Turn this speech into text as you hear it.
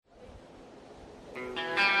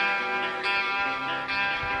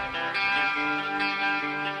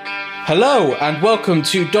Hello and welcome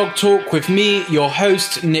to Dog Talk with me, your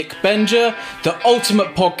host, Nick Benger, the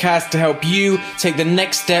ultimate podcast to help you take the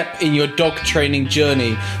next step in your dog training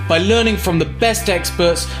journey by learning from the best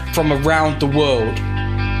experts from around the world.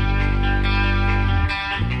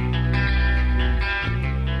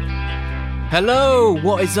 Hello,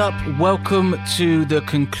 what is up? Welcome to the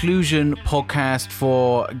Conclusion podcast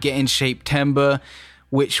for Getting Shape-Tember,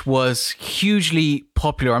 which was hugely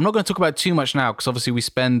popular. I'm not going to talk about too much now because obviously we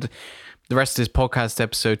spend the rest of this podcast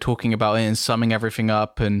episode talking about it and summing everything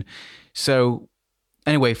up. And so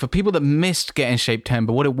anyway, for people that missed Getting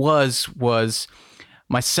Shape-Tember, what it was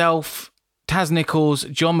myself, Taz Nichols,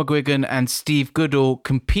 John McGuigan, and Steve Goodall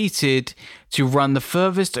competed to run the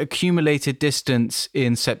furthest accumulated distance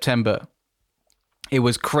in September. It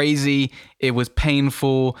was crazy. It was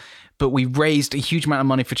painful. But we raised a huge amount of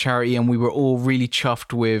money for charity and we were all really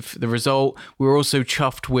chuffed with the result. We were also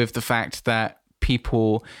chuffed with the fact that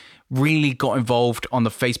people really got involved on the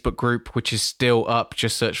Facebook group, which is still up.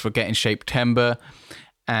 Just search for Getting Shape-Tember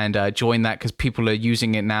and join that because people are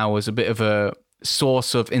using it now as a bit of a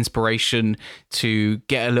source of inspiration to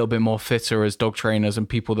get a little bit more fitter as dog trainers and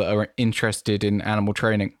people that are interested in animal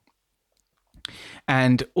training.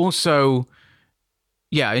 And also,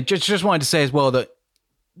 yeah, I just wanted to say as well that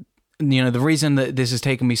the reason that this has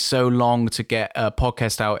taken me so long to get a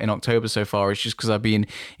podcast out in October so far is just because I've been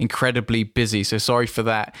incredibly busy. So sorry for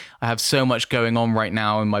that. I have so much going on right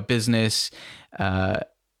now in my business.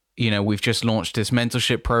 We've just launched this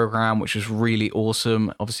mentorship program, which is really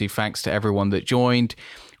awesome. Obviously, thanks to everyone that joined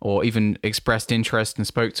or even expressed interest and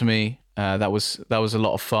spoke to me. That was a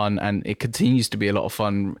lot of fun, and it continues to be a lot of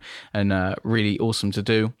fun and really awesome to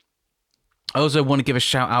do. I also want to give a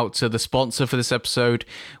shout out to the sponsor for this episode,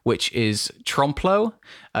 which is Tromplo.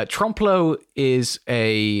 Tromplo is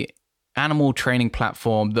a animal training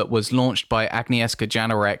platform that was launched by Agnieszka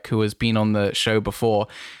Janarek, who has been on the show before.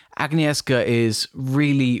 Agnieszka is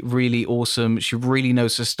really, really awesome. She really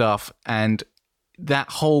knows her stuff. And that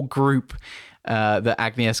whole group that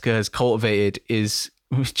Agnieszka has cultivated is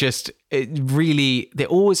just they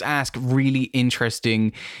always ask really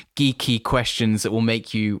interesting, geeky questions that will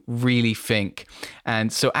make you really think.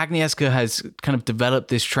 And so Agnieszka has kind of developed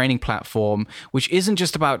this training platform, which isn't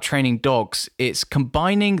just about training dogs. It's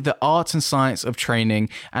combining the art and science of training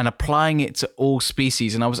and applying it to all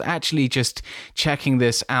species. And I was actually just checking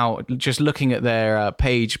this out, just looking at their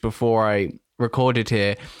page before I recorded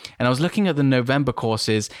here, and I was looking at the November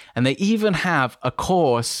courses, and they even have a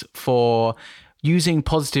course for using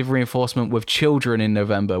positive reinforcement with children in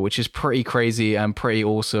November, which is pretty crazy and pretty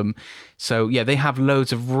awesome. So yeah, they have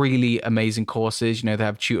loads of really amazing courses. They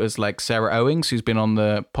have tutors like Sarah Owings, who's been on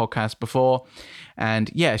the podcast before. And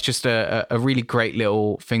yeah, it's just a really great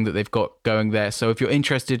little thing that they've got going there. So if you're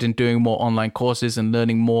interested in doing more online courses and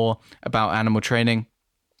learning more about animal training,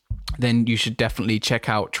 then you should definitely check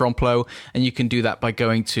out Tromplo, and you can do that by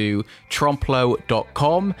going to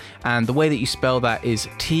tromplo.com, and the way that you spell that is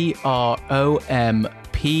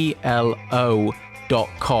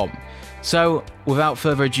TROMPLO.com. So without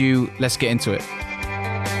further ado, let's get into it.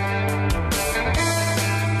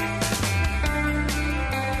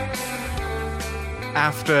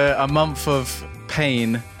 After a month of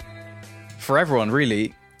pain for everyone,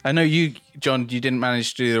 really. I know you, John, you didn't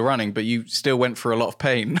manage to do the running, but you still went through a lot of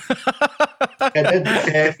pain. I did.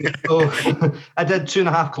 I did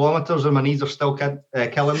 2.5 kilometres and my knees are still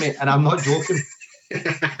killing me, and I'm not joking. 3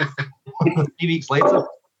 weeks later.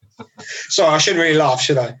 So I shouldn't really laugh,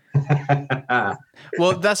 should I?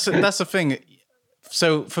 Well, that's the thing.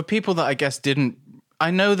 So for people that I guess didn't, I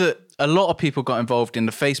know that a lot of people got involved in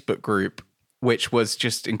the Facebook group, which was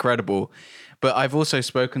just incredible. But I've also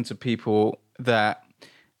spoken to people that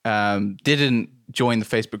didn't join the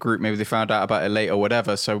Facebook group. Maybe they found out about it late or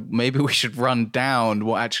whatever. So maybe we should run down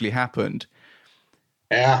what actually happened.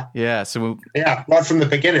 Yeah. So right from the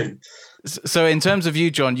beginning. So in terms of you,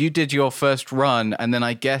 John, you did your first run, and then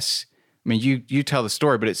I guess, you tell the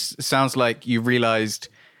story, but it sounds like you realized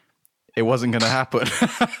it wasn't going to happen.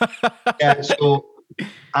 Yeah. So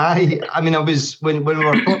I was when we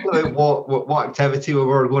were talking about what activity we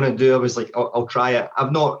were going to do, I was like, I'll try it.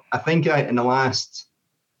 In the last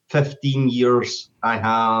 15 years, I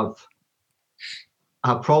have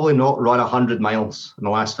probably not run 100 miles in the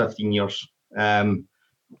last 15 years.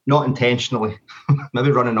 Not intentionally,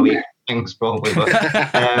 maybe running away from things probably, but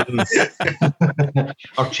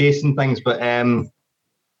or chasing things. But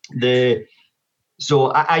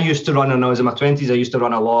So I used to run when I was in my 20s. I used to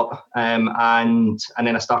run a lot, and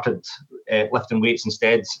then I started lifting weights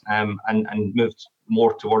instead, and moved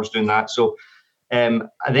more towards doing that. So I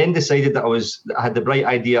then decided that I had the bright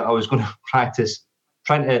idea I was going to practice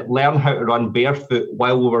trying to learn how to run barefoot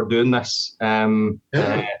while we were doing this.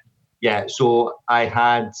 So I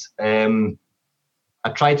had I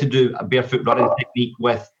tried to do a barefoot running technique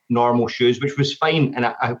with normal shoes, which was fine, and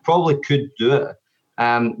I probably could do it.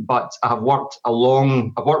 But I've worked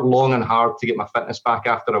long and hard to get my fitness back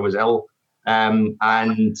after I was ill, and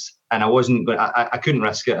I wasn't going. I couldn't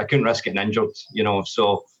risk it. I couldn't risk getting injured, you know.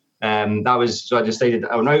 So so I decided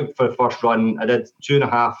I went out for the first run. I did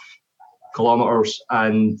 2.5 kilometers,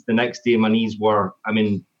 and the next day my knees were,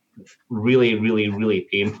 really, really, really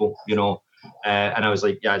painful, you know. And I was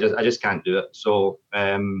like, I just can't do it. So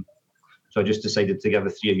I just decided to give the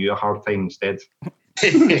three of you a hard time instead.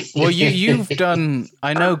 Well, you've done.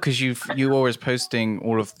 I know because you're always posting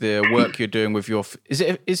all of the work you're doing with your.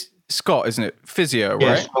 Is Scott? Isn't it physio? Right?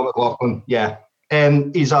 Yeah, Scott McLaughlin. Yeah,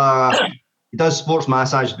 he does sports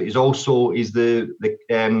massage, but he's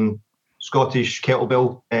the Scottish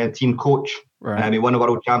kettlebell team coach. Right. He won the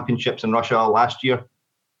world championships in Russia last year.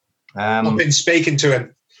 I've been speaking to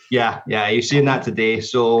him. Yeah, he's saying that today.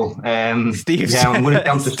 So, Steve's, I'm going to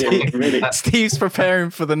come to Steve's preparing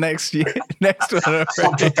for the next year, next one. I'm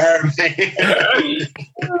preparing.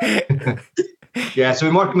 Yeah, so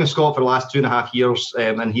we've been working with Scott for the last 2.5 years,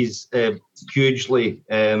 and he's hugely.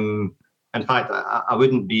 In fact, I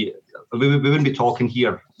wouldn't be. We wouldn't be talking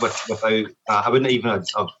here without. I wouldn't even have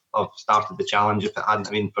started the challenge if it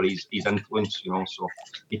hadn't been for his influence. You know, so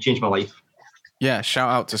he changed my life. Yeah, shout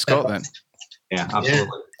out to Scott then. Yeah,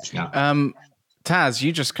 absolutely. Yeah. Taz,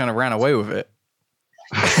 you just kind of ran away with it.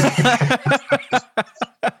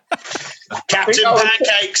 Captain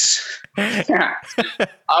Pancakes.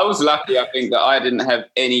 I was lucky, I think, that I didn't have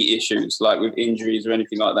any issues like with injuries or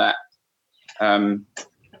anything like that. And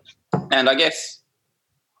I guess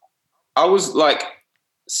I was like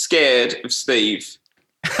scared of Steve.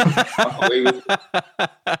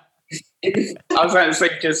 I was going to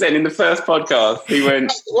say just then in the first podcast, he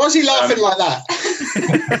went. Was he laughing like that?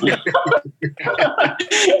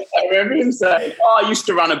 I remember him saying, I used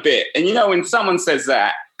to run a bit. And you know, when someone says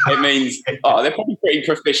that, it means, they're probably pretty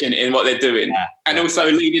proficient in what they're doing. Yeah. And also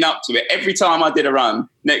leading up to it, every time I did a run,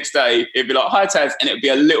 next day, it'd be like, hi, Taz, and it'd be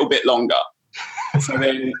a little bit longer. So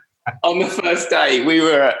then on the first day, we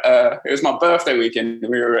were it was my birthday weekend.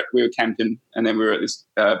 We were camping, and then we were at this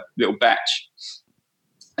little batch.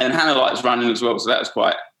 And Hannah likes running as well, so that was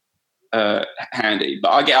quite handy.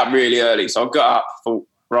 But I get up really early, so I got up, thought,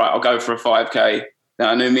 right, I'll go for a 5K. Then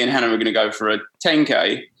I knew me and Hannah were going to go for a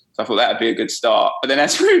 10K, so I thought that'd be a good start. But then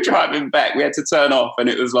as we were driving back, we had to turn off, and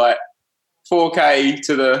it was like 4K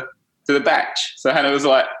to the batch. So Hannah was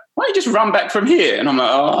like, why don't you just run back from here? And I'm like,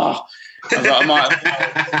 I was like, I might.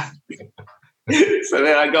 So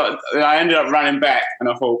then I ended up running back, and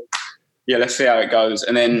I thought, yeah, let's see how it goes.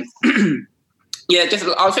 And then. Yeah, I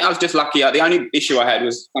think I was just lucky. The only issue I had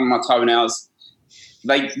was some of my toenails.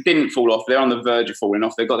 They didn't fall off. They're on the verge of falling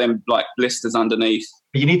off. They've got them like blisters underneath.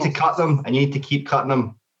 But you need to cut them, and you need to keep cutting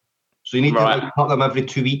them. So you need to cut them every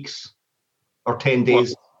 2 weeks or 10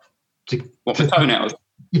 days. What for toenails?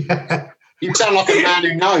 Yeah. You sound like a man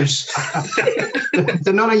who knows.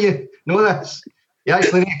 Do none of you know this? You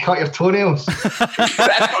actually need to cut your toenails. That's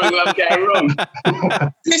probably what I'm getting wrong.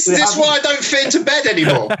 This is why I don't fit into bed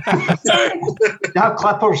anymore. You have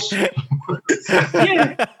clippers.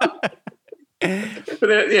 Yeah. But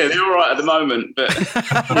they're all right at the moment. But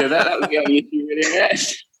yeah, that was the only issue really.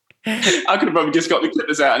 I could have probably just got the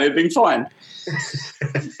clippers out and it'd been fine.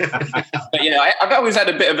 But yeah, I've always had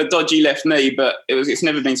a bit of a dodgy left knee, but it's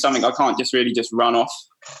never been something I can't just run off.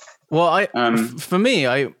 Well, for me,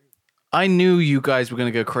 I knew you guys were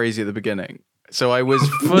going to go crazy at the beginning. So I was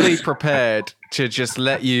fully prepared to just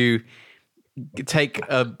let you take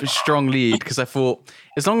a strong lead because I thought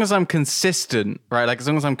as long as I'm consistent, right? Like as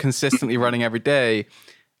long as I'm consistently running every day,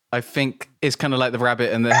 I think it's kind of like the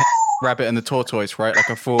rabbit and the tortoise, right? Like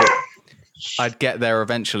I thought I'd get there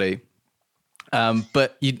eventually.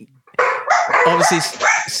 But you obviously,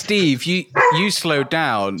 Steve, you slowed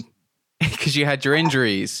down because you had your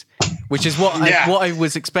injuries. Which is what I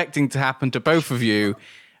was expecting to happen to both of you,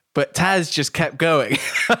 but Taz just kept going.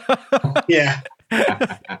 Yeah,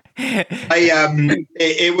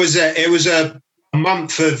 it was a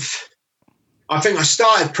month of. I think I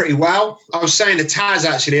started pretty well. I was saying to Taz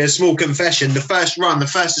actually, a small confession. The first run, the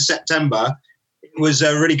 1st of September, it was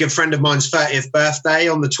a really good friend of mine's 30th birthday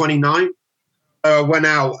on the 29th. I went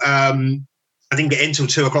out. I didn't get in till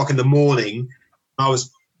 2:00 in the morning. I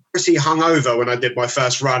was pretty hungover when I did my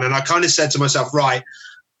first run, and I kind of said to myself, right,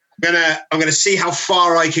 I'm gonna see how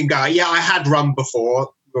far I can go. Yeah, I had run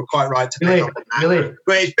before, were quite right to pick Really? up on that. Really?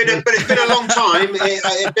 But it's been a long time.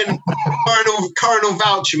 It's been coronal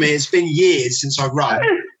vouch for me. It's been years since I've run.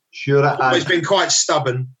 Sure, I've always been quite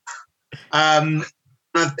stubborn. And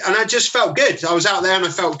I just felt good. I was out there and I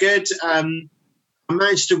felt good. I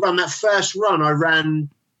managed to run that first run. I ran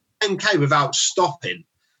 10K without stopping.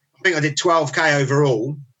 I think I did 12K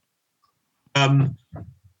overall.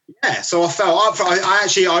 So I felt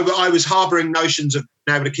I was harbouring notions of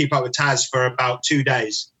being able to keep up with Taz for about 2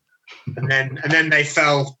 days, and then they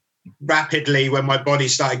fell rapidly when my body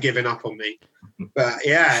started giving up on me. But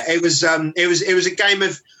yeah, it was a game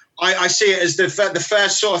of I see it as the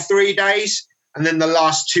first sort of 3 days. And then the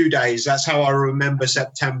last 2 days, that's how I remember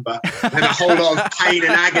September. And a whole lot of pain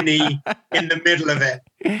and agony in the middle of it.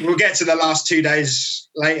 We'll get to the last 2 days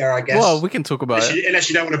later, I guess. Well, we can talk about it. Unless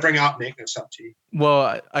you don't want to bring it up, Nick, it's up to you.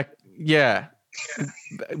 Well, yeah.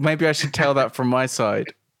 Maybe I should tell that from my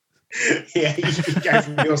side. Yeah, you can go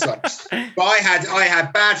from your side. But I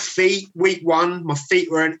had bad feet week 1. My feet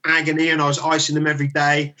were in agony and I was icing them every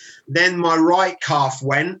day. Then my right calf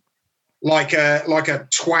went. Like a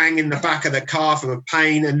twang in the back of the calf and a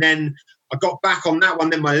pain, and then I got back on that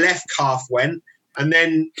one. Then my left calf went, and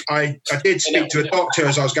then I did speak to a doctor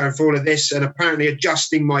as I was going through all of this, and apparently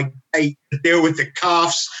adjusting my gait to deal with the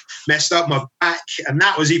calves messed up my back, and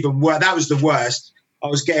that was even worse. That was the worst. I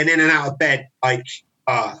was getting in and out of bed like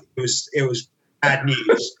it was bad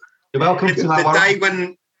news. You're welcome to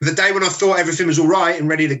that. The day when I thought everything was all right and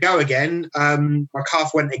ready to go again, my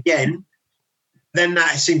calf went again. Then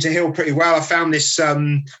that seemed to heal pretty well. I found this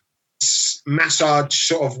massage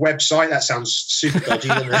sort of website. That sounds super dodgy,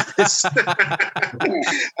 doesn't it?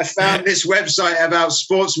 I found this website about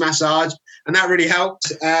sports massage, and that really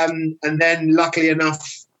helped. And then, luckily enough,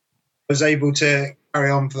 I was able to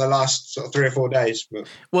carry on for the last sort of 3 or 4 days.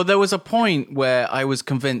 Well, there was a point where I was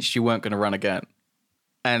convinced you weren't going to run again.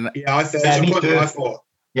 And yeah, I thought I thought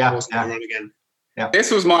I was going to run again. Yeah.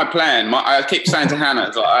 This was my plan. I keep saying to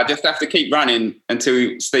Hannah, I just have to keep running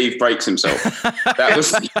until Steve breaks himself. That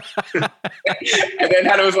was, and then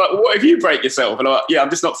Hannah was like, "What if you break yourself?" And I'm like, "Yeah, I'm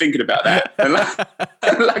just not thinking about that." And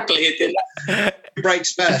luckily, it didn't. It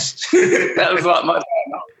breaks first. That was like my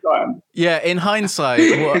plan. Yeah, in hindsight,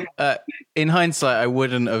 I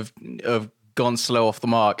wouldn't have gone slow off the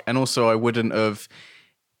mark, and also I wouldn't have.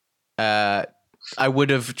 I would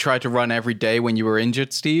have tried to run every day when you were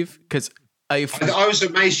injured, Steve, because. I was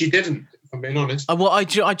amazed you didn't, if I'm being honest. Well, I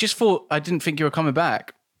just thought, I didn't think you were coming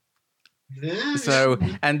back. Yeah. So,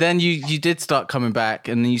 and then you did start coming back,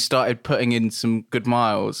 and then you started putting in some good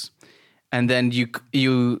miles. And then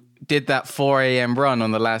you did that 4 a.m. run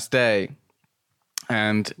on the last day.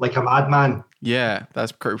 And like a madman. Yeah,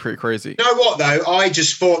 that's pretty crazy. You know what, though? I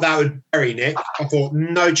just thought that would bury Nick. I thought,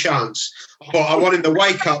 no chance. I thought I want him to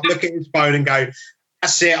wake up, look at his phone and go,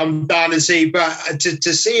 that's it, I'm done and see. But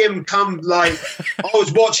to see him come, like, I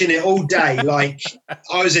was watching it all day. Like,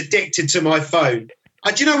 I was addicted to my phone.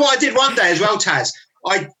 Do you know what I did one day as well, Taz?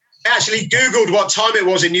 I actually Googled what time it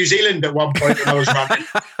was in New Zealand at one point when I was running.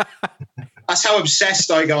 That's how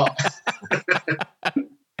obsessed I got.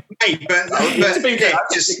 Hey, but Nick,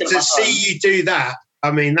 to see you do that,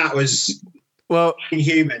 I mean, that was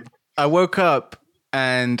inhuman. I woke up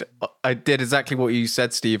and I did exactly what you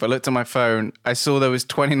said, Steve. I looked at my phone. I saw there was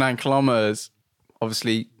 29 kilometers,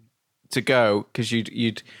 obviously, to go because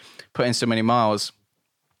you'd put in so many miles.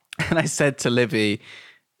 And I said to Livy,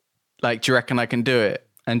 like, do you reckon I can do it?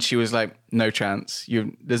 And she was like, no chance.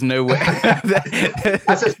 There's no way.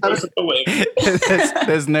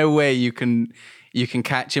 there's no way you can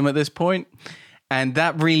catch him at this point. And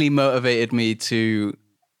that really motivated me to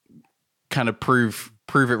kind of prove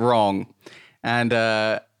it wrong. And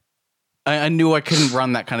I knew I couldn't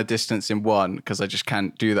run that kind of distance in one because I just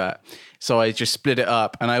can't do that. So I just split it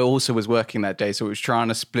up. And I also was working that day, so I was trying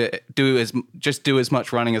to do as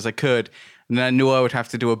much running as I could. And then I knew I would have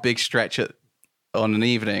to do a big stretch on an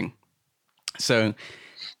evening. So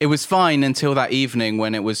it was fine until that evening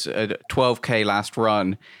when it was a 12K last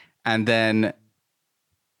run. And then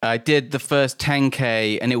I did the first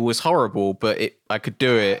 10K and it was horrible, but I could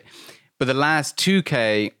do it. But the last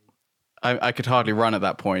 2K, I could hardly run at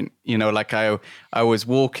that point. You know, like I was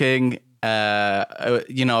walking, I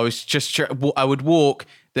would walk,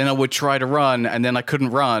 then I would try to run, and then I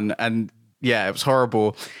couldn't run. And yeah, it was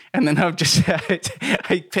horrible. And then I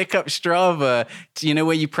pick up Strava. You know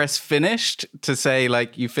where you press finished to say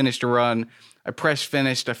like you finished a run? I pressed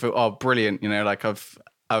finished. I thought, oh, brilliant. You know, like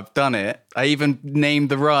I've done it. I even named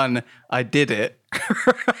the run. I did it.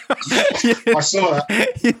 I saw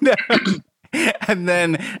that. You know? And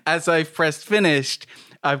then as I've pressed finished,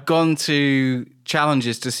 I've gone to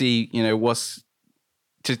challenges to see, you know, what's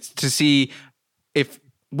to see if.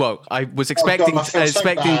 Well, I was expecting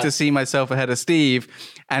to see myself ahead of Steve,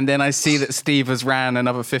 and then I see that Steve has ran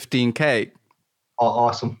another 15K. Oh,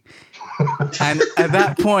 awesome! And at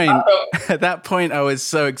that point, I was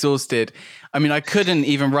so exhausted. I mean, I couldn't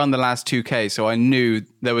even run the last 2K, so I knew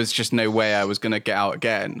there was just no way I was going to get out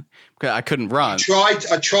again. I couldn't run.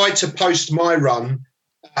 I tried to post my run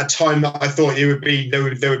at a time that I thought there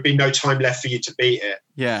would be no time left for you to beat it.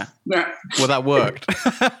 Yeah. Well, that worked.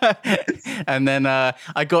 And then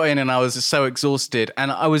I got in and I was so exhausted.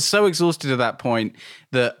 And I was so exhausted at that point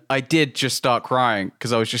that I did just start crying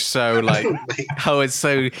because I was just so like, I was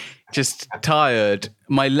so just tired.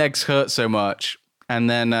 My legs hurt so much. And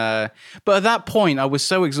then, but at that point, I was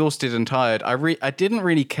so exhausted and tired. I didn't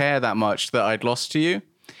really care that much that I'd lost to you.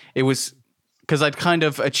 It was because I'd kind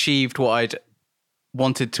of achieved what I'd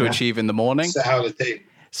wanted to achieve in the morning. That's how the thing.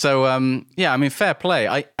 So, yeah, I mean, fair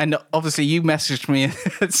play. And obviously you messaged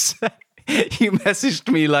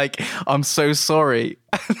me, like, I'm so sorry.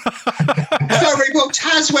 Sorry, well,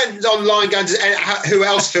 Taz went online going to, who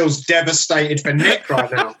else feels devastated for Nick right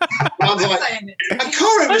now? I was like, and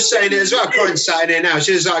Corin was saying it as well. Corin's sat in here now.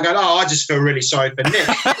 She was like, going, I just feel really sorry for Nick.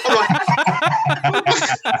 I'm like,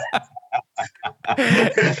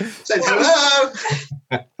 said hello.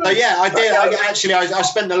 So yeah, I did. I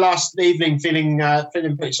spent the last evening feeling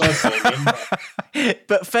pretty sorry for him.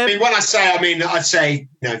 But fair. I mean, when I say, I'd say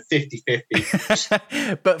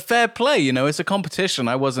 50-50. But fair play. It's a competition.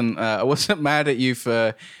 I wasn't mad at you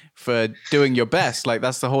for doing your best. Like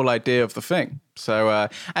that's the whole idea of the thing. So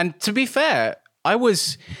and to be fair, I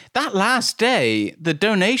was that last day. The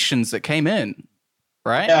donations that came in,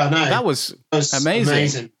 right? Yeah, no, that was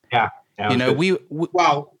amazing. Yeah. We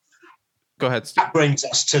well. Go ahead, Steve. That brings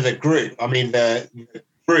us to the group. I mean, the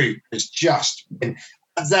group has just been.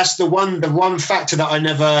 That's the one factor that I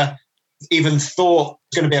never even thought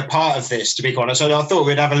was going to be a part of this. To be honest, so I thought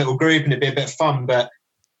we'd have a little group and it'd be a bit of fun, but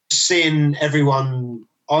seeing everyone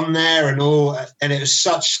on there and all, and it was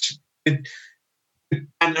such good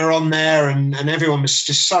banter on there, and everyone was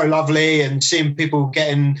just so lovely, and seeing people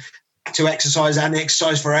getting to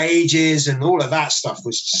exercise for ages and all of that stuff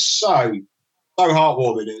was so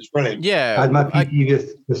heartwarming. It was brilliant. Yeah, I had my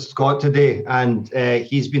PT with Scott today, and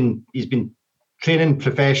he's been training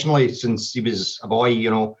professionally since he was a boy. He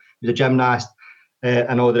was a gymnast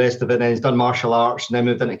and all the rest of it. And he's done martial arts and then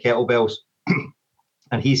moved into kettlebells.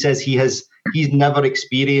 And he says he's never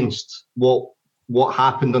experienced what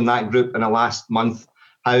happened in that group in the last month.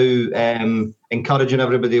 How encouraging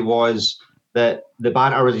everybody was. That the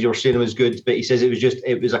banter, as you were saying, was good, but he says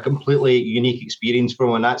it was a completely unique experience for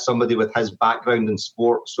him, and that's somebody with his background in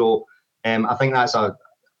sport. So I think that's a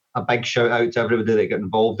big shout out to everybody that got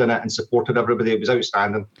involved in it and supported everybody. It was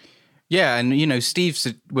outstanding. Yeah, and Steve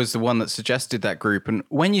was the one that suggested that group, and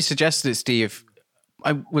when you suggested it, Steve,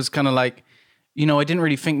 I was kind of like, I didn't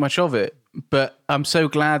really think much of it, but I'm so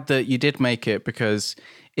glad that you did make it because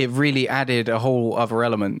it really added a whole other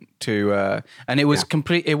element to, and it was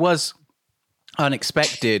complete. It was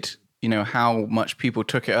unexpected, how much people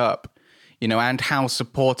took it up, and how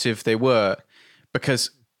supportive they were, because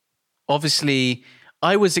obviously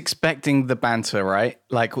I was expecting the banter, right?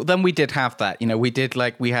 Like then we did have that, we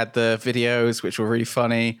had the videos which were really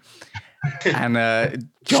funny, and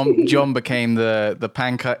John became the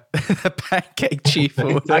pancake chief.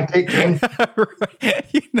 Pancake king.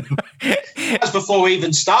 That's before we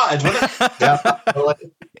even started, wasn't it? Yeah.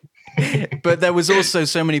 But there was also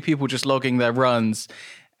so many people just logging their runs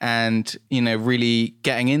and, really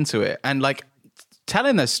getting into it and like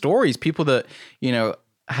telling their stories, people that,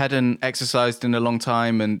 hadn't exercised in a long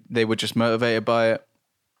time and they were just motivated by it.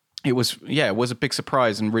 It was a big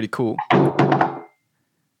surprise and really cool.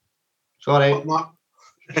 Sorry.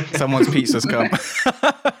 Someone's pizza's come.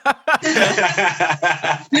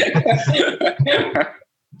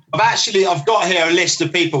 I've got here a list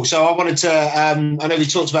of people. So I wanted to, I know we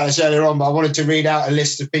talked about this earlier on, but I wanted to read out a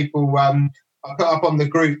list of people I put up on the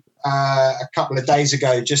group a couple of days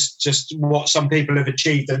ago, just what some people have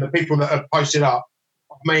achieved. And the people that have posted up,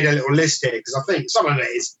 I've made a little list here because I think some of it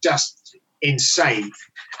is just insane.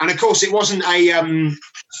 And of course, it wasn't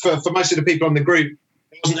for most of the people on the group,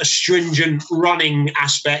 it wasn't a stringent running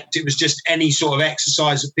aspect. It was just any sort of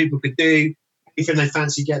exercise that people could do, anything they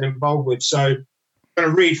fancy getting involved with. So I'm going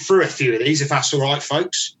to read through a few of these, if that's all right,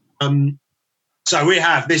 folks. So we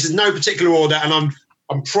have, this is no particular order, and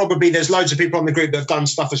I'm probably, there's loads of people on the group that have done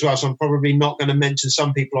stuff as well, so I'm probably not going to mention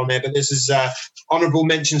some people on there, but this is honourable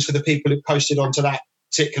mentions for the people who posted onto that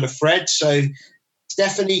particular thread. So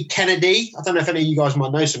Stephanie Kennedy, I don't know if any of you guys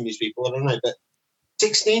might know some of these people, I don't know, but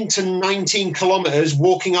 16 to 19 kilometers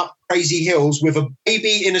walking up crazy hills with a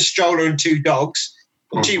baby in a stroller and 2 dogs.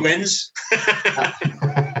 She wins.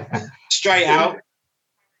 Straight out.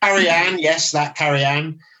 Carrie Ann, yes, that Carrie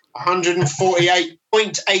Ann.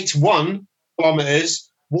 148.81 kilometers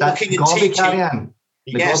walking and teaching. Carrie Ann.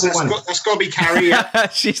 Yes, that's got to be Carrie. Yeah.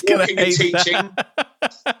 She's going to hate teaching.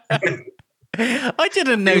 I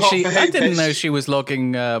didn't know she was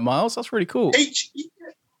logging miles. That's really cool.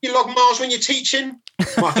 You log miles when you're teaching?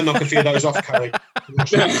 Might have to knock a few of those off, Carrie.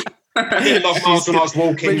 I didn't log miles when I was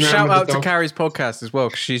walking. Shout out to Carrie's podcast as well,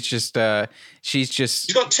 because she's got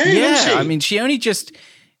 2. Yeah, I mean, she only just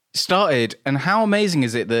started, and how amazing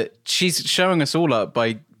is it that she's showing us all up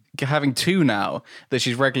by having 2 now that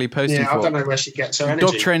she's regularly posting for. I don't know where she gets her energy.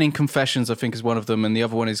 Dog Training Confessions, I think, is one of them, and the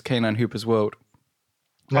other one is Canine Hooper's World.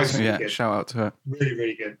 That's really good. Shout out to her. Really,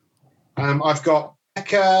 really good. I've got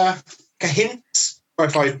Becca Kahintz.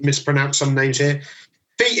 If I mispronounce some names here.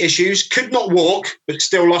 Feet issues, could not walk, but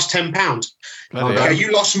still lost 10 pounds. Okay,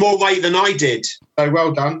 you lost more weight than I did. So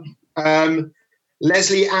well done.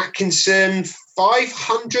 Leslie Atkinson,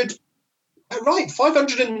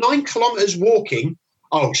 509 kilometres walking.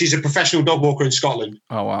 Oh, she's a professional dog walker in Scotland.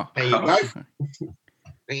 Oh, wow. There you go.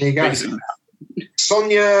 There you go.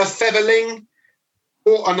 Sonia Featherling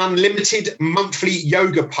bought an unlimited monthly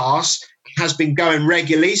yoga pass. Has been going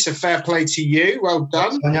regularly, so fair play to you. Well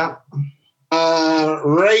done. Yeah.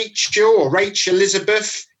 Rachel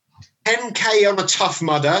Elizabeth, 10K on a Tough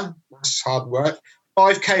Mudder. That's hard work.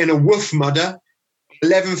 5K on a Woof Mudder.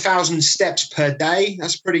 11,000 steps per day.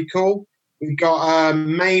 That's pretty cool. We've got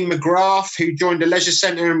May McGrath, who joined a leisure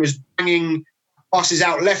centre and was banging passes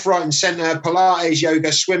out left, right and centre. Pilates,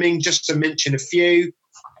 yoga, swimming, just to mention a few.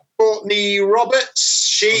 Courtney Roberts,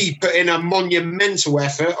 she put in a monumental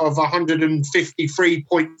effort of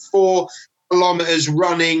 153.4 kilometres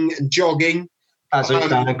running and jogging. That's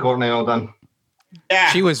outstanding, Courtney. All done. Yeah,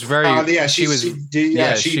 she was very. She was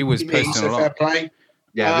posting a lot. Fair play.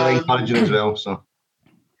 Yeah, really encouraging as well. So,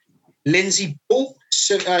 Lindsay Ball,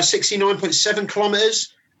 69.7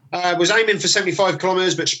 kilometres. Was aiming for 75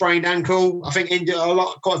 kilometres, but sprained ankle. I think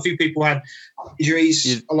quite a few people had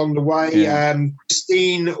injuries along the way. Yeah.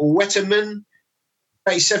 Christine Wetterman,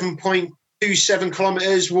 37.27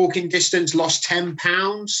 kilometres walking distance, lost 10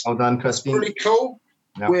 pounds. Well done, Christine. Pretty cool.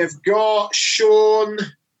 Yep. We've got Sean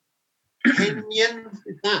Kenyon.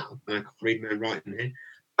 Is that? I can't read my writing here.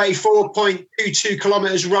 34.22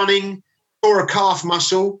 kilometres running, tore a calf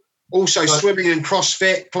muscle. Also, swimming and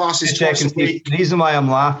CrossFit classes twice a week. The reason why I'm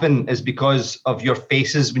laughing is because of your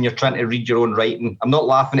faces when you're trying to read your own writing. I'm not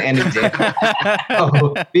laughing at any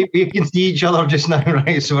example. we can see each other just now,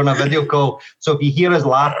 right? So we're on a video call. So if you hear us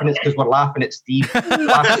laughing, it's because we're laughing at Steve. That's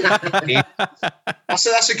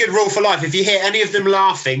a good rule for life. If you hear any of them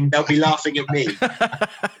laughing, they'll be laughing at me.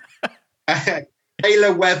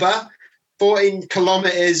 Taylor Webber, 14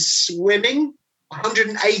 kilometres swimming,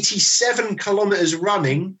 187 kilometres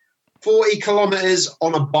running, 40 kilometres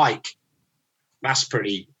on a bike. That's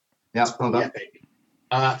pretty. Yeah, well done.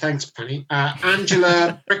 Thanks, Penny.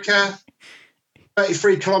 Angela Bricker,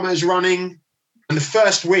 33 kilometres running. And the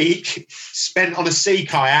first week spent on a sea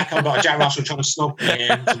kayak. I've got a Jack Russell trying to snog me.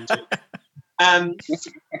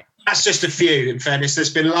 That's just a few, in fairness.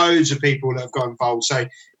 There's been loads of people that have got involved. So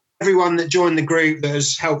everyone that joined the group that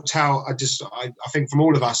has helped out, I think from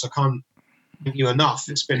all of us, I can't thank you enough.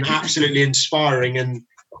 It's been absolutely inspiring and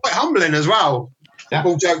quite humbling as well. Yeah.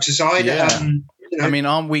 All jokes aside. Yeah. I mean,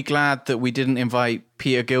 aren't we glad that we didn't invite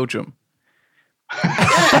Peter Gildrum?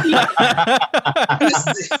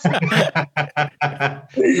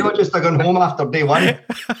 You're just going home after day one.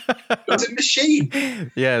 It's a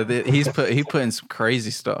machine. Yeah, he put in some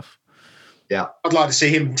crazy stuff. Yeah, I'd like to see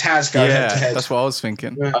him and Taz go head to head. That's what I was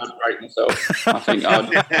thinking. I'd break myself. I think I'd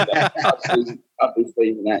be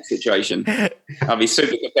Steve in that situation. I'd be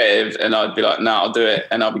super competitive, and I'd be like, "No, I'll do it,"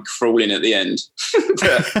 and I'll be crawling at the end.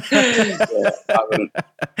 I wouldn't do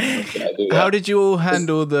that. How did you all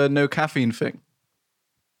handle the no caffeine thing?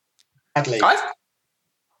 Badly. I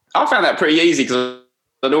found that pretty easy because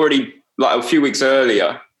I'd already, like a few weeks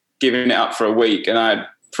earlier, given it up for a week, and I had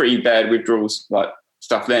pretty bad withdrawals, like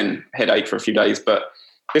stuff then, headache for a few days. But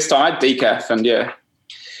this time I had decaf, and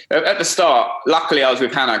at the start, luckily I was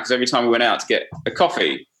with Hannah because every time we went out to get a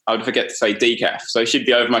coffee, I would forget to say decaf. So she'd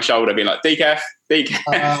be over my shoulder being like, decaf.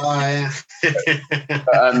 Yeah.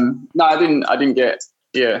 No, I didn't get,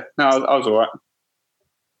 I was all right.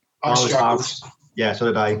 I struggled. Yeah, so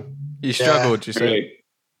did I. You struggled, you say?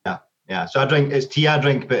 Yeah. So it's tea I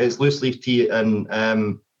drink, but it's loose leaf tea, and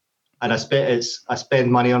I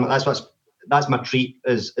spend money on it. That's my treat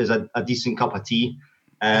is a decent cup of tea,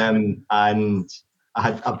 and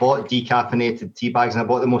I bought decaffeinated tea bags, and I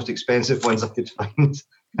bought the most expensive ones I could find,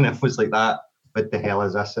 and it was like that. What the hell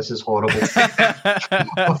is this? This is horrible.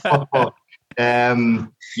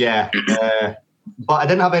 But I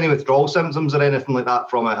didn't have any withdrawal symptoms or anything like that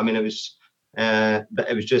from it. I mean, it was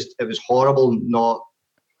horrible.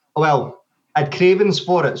 I had cravings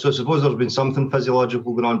for it, so I suppose there's been something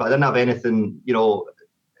physiological going on, but I didn't have anything,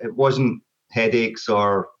 it wasn't headaches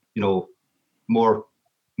or, more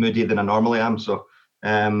moody than I normally am. So,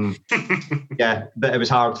 but it was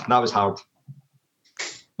hard. That was hard.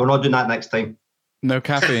 We're not doing that next time. No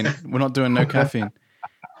caffeine. We're not doing no caffeine.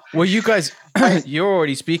 Well, you guys, you're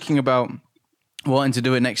already speaking about wanting to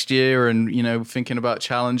do it next year and, thinking about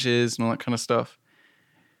challenges and all that kind of stuff.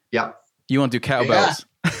 Yeah. You want to do kettlebells?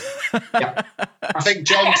 Yeah. I think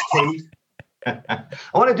John's key. I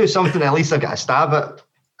want to do something at least I get a stab at.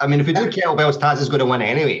 I mean, if we do kettlebells, Taz is going to win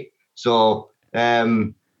anyway. So,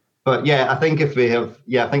 but yeah, I think if we have,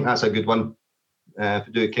 I think that's a good one if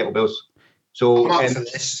we do kettlebells. So I'm up for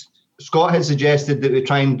this. Scott had suggested that we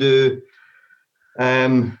try and do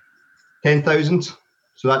 10,000.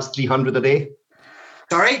 So that's 300 a day.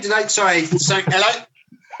 Sorry, hello?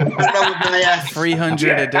 What's wrong with my,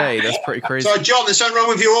 300 a day. That's pretty crazy. Sorry, John, there's something wrong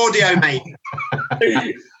with your audio, mate.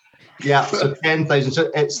 Yeah, so 10,000. So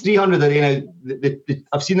it's 300 a day now.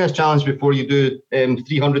 I've seen this challenge before. You do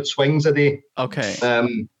 300 swings a day. Okay.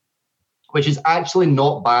 Which is actually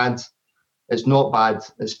not bad. It's not bad.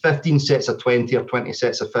 It's 15 sets of 20 or 20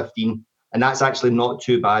 sets of 15. And that's actually not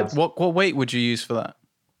too bad. What weight would you use for that?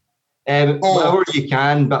 Whatever you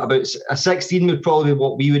can, but about a 16 would probably be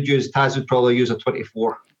what we would use. Taz would probably use a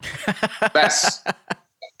 24. That's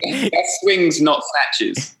swings, not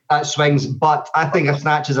snatches. That swings, but I think a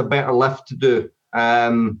snatch is a better lift to do. But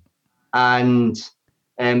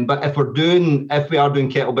if we are doing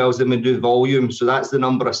kettlebells, then we do volume. So that's the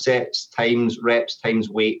number of sets times reps times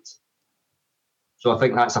weight. So I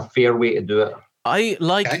think that's a fair way to do it. I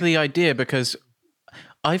like the idea because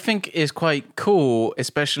I think it's quite cool,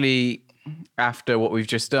 especially after what we've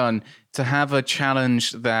just done, to have a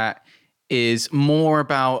challenge that is more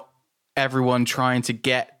about everyone trying to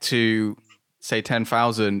get to, say,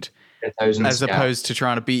 10,000 as opposed to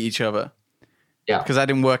trying to beat each other. Yeah. Because that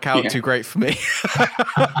didn't work out too great for me.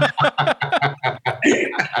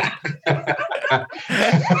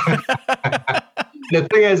 The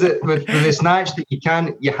thing is that with the snatch that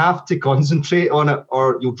you have to concentrate on it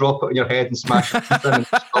or you'll drop it on your head and smash it.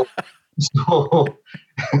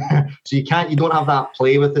 So you don't have that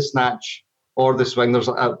play with the snatch or the swing. There's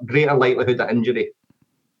a greater likelihood of injury.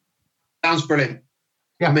 Sounds brilliant.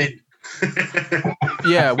 Yeah. I'm in.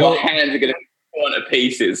 Yeah, well, your hands are going to fall to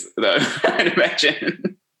pieces, though, I'd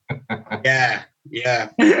imagine. Yeah.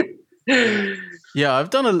 Yeah,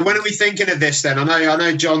 I've done a... When are we thinking of this then? I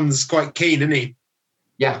know John's quite keen, isn't he?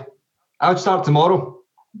 Yeah. I would start tomorrow.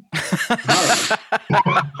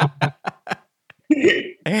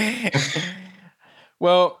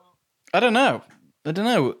 Well, I don't know.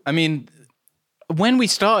 I mean, when we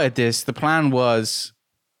started this, the plan was,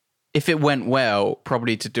 if it went well,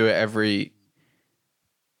 probably to do it every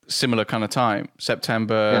similar kind of time,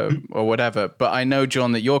 September or whatever. But I know,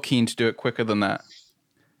 John, that you're keen to do it quicker than that.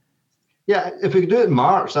 Yeah, if we could do it in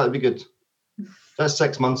March, that'd be good. That's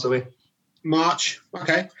 6 months away. March,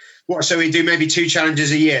 okay. What? So we do maybe 2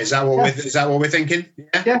 challenges a year? Is that what we're thinking?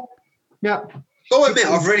 Yeah. I'll admit,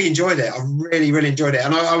 I've really enjoyed it. I've really, really enjoyed it.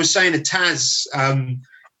 And I was saying to Taz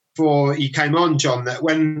before you came on, John, that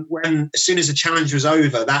when as soon as the challenge was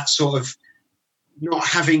over, that sort of not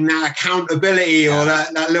having that accountability or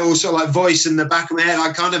that little sort of like voice in the back of my head,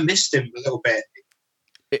 I kind of missed him a little bit.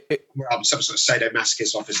 Well, I'm some sort of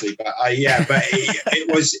sadomasochist, obviously, but it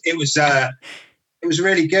was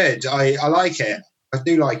really good. I like it. I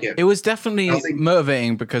do like it. It was definitely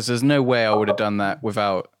motivating because there's no way I would have done that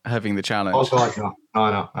without having the challenge. Oh God,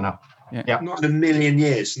 no. I know. Yeah. Not in a million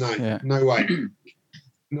years. No, no way.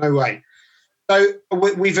 No way. So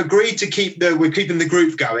we've agreed to we're keeping the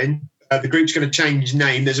group going. The group's going to change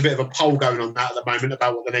name. There's a bit of a poll going on that at the moment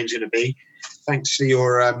about what the name's going to be. Thanks for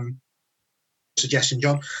your suggestion,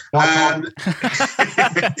 John.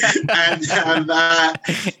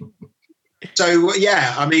 So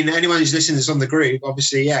yeah, I mean, anyone who's listening to this on the group,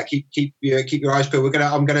 obviously, keep your eyes peeled.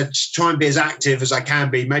 I'm gonna try and be as active as I can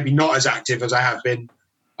be. Maybe not as active as I have been,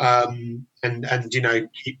 and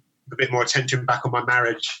keep a bit more attention back on my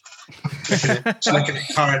marriage. So looking at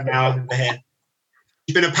Karen now over here.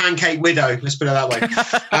 She's been a pancake widow. Let's put it that way.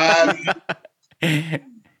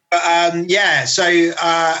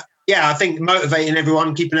 I think motivating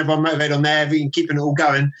everyone, keeping everyone motivated on there, keeping it all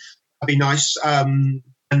going, that'd be nice.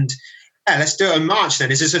 Let's do it in March then.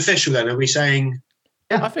 Is this official then? Are we saying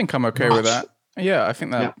I think I'm okay with that. Yeah, I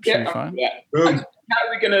think that should be fine. Yeah. How are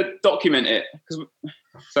we going to document it?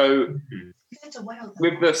 So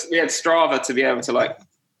with this, we had Strava to be able to like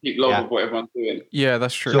keep log of what everyone's doing. Yeah,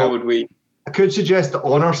 that's true. So, how would we? I could suggest the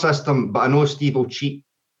honor system, but I know Steve will cheat.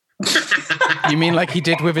 You mean like he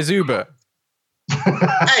did with his Uber?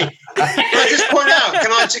 Hey, can I just point out?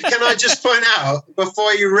 Can I just point out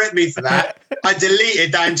before you rip me for that? I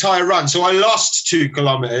deleted that entire run, so I lost 2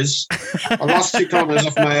 kilometers. I lost 2 kilometers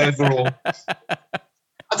off my overall. I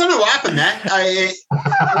don't know what happened there.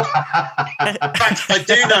 In fact, I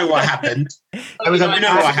do know what happened. I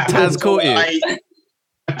know what happened. Taz caught you. I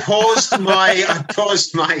paused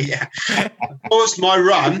my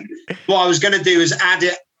run. What I was going to do is add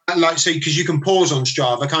it, because you can pause on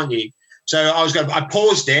Strava, can't you? So I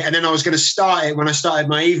paused it, and then I was going to start it when I started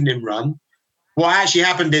my evening run. What actually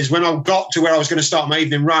happened is when I got to where I was going to start my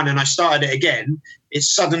evening run and I started it again, it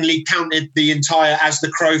suddenly counted the entire as the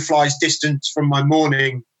crow flies distance from my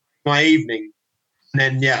morning, my evening.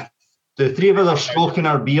 And then, The 3 of us are smoking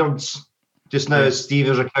our beards just now as Steve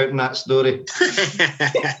is recounting that story.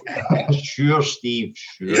 Sure, Steve,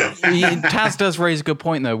 sure. Taz does raise a good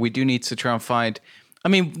point, though. We do need to try and find... I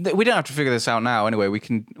mean, we don't have to figure this out now anyway. We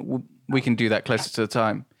can do that closer to the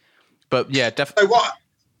time. But yeah, definitely... So what...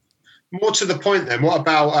 More to the point then, what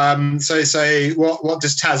about, what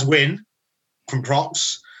does Taz win from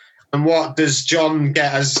props? And what does John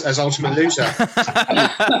get as ultimate loser? That's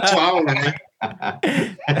what I want to know.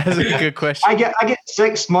 That's a good question. I get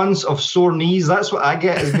 6 months of sore knees. That's what I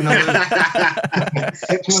get. It's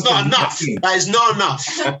not enough. That is not enough.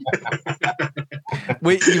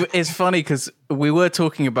 It's funny because we were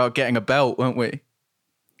talking about getting a belt, weren't we?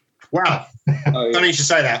 Wow. Don't need to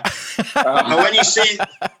say that.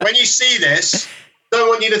 When you see this, don't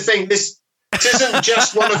want you to think this isn't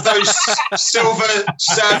just one of those silver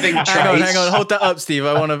serving trays. Hang on, hold that up, Steve.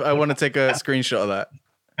 I want to take a screenshot of that.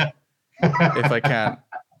 If I can.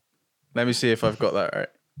 Let me see if I've got that right.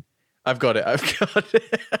 I've got it.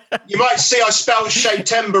 You might see I spelled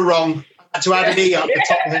Shape-Tember wrong. I had to add an E up the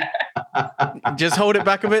top of it. Just hold it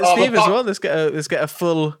back a bit, Steve, as well. Let's get a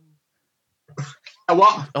full...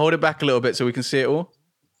 What? Hold it back a little bit so we can see it all.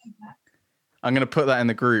 I'm going to put that in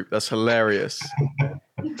the group. That's hilarious.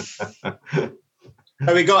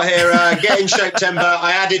 So we got here, getting Shape-Tember.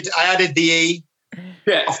 I added the E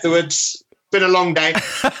afterwards. Been a long day.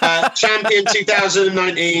 Champion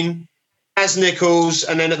 2019, as Nichols,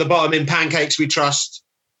 and then at the bottom in Pancakes We Trust,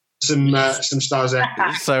 some stars there.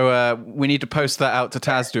 So we need to post that out to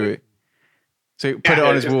Taz, do we? So put it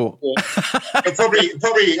on his wall.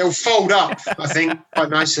 It'll fold up, I think, quite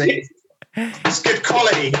nicely. It's good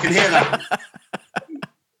quality. You can hear that.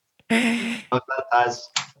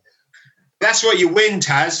 That's what you win,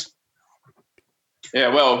 Taz. Yeah,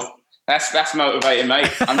 well, that's motivating, mate.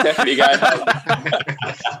 I'm definitely going home.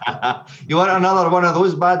 You want another one of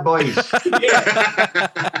those bad boys?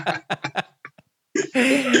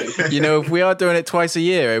 If we are doing it twice a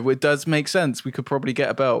year, it does make sense. We could probably get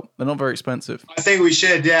a belt. They're not very expensive. I think we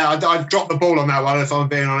should, yeah. I dropped the ball on that one, if I'm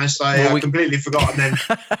being honest. I completely forgot, and then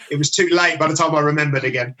it was too late by the time I remembered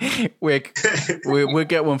again. We'll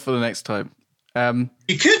get one for the next time.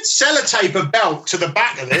 You could sellotape a belt to the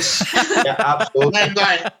back of this. Yeah, absolutely. And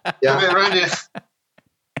then, around here.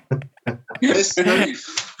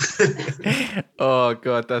 Oh,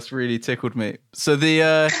 God, that's really tickled me. So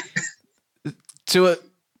the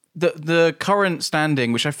current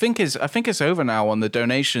standing, which I think is over now on the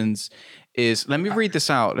donations, is, let me read this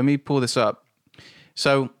out. Let me pull this up.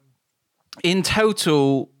 So in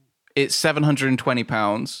total, it's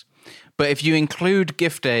 £720. But if you include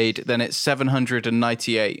gift aid, then it's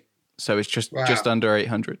 798. So it's just under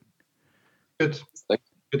 800. Good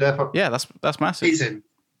effort. Yeah, that's massive. Amazing.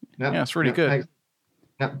 Yeah, that's really good.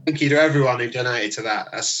 Thank you to everyone who donated to that.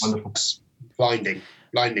 That's wonderful. That's blinding.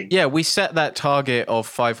 Yeah, we set that target of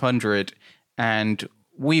 500, and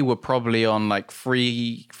we were probably on like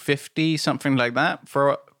 350, something like that,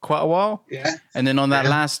 for quite a while. Yeah. And then on that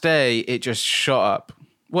last day, it just shot up.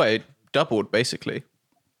 Well, it doubled basically.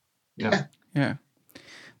 Yeah. That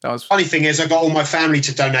was funny thing is, I got all my family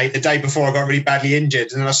to donate the day before I got really badly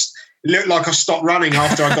injured, and it looked like I stopped running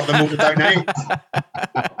after I got them all to donate.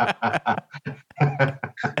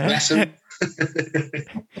 Bless them.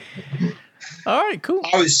 All right, cool.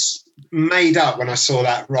 I was made up when I saw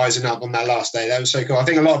that rising up on that last day. That was so cool. I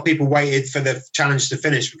think a lot of people waited for the challenge to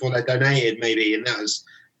finish before they donated, maybe, and that was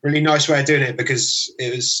a really nice way of doing it, because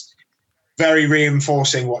it was very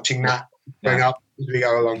reinforcing watching that bring up as we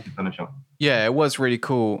go along. Yeah, it was really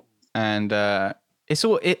cool, and it's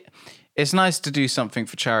nice to do something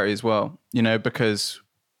for charity as well, because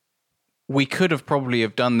we could have probably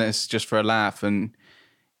have done this just for a laugh,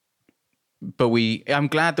 but I'm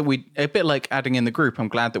glad that a bit like adding in the group, I'm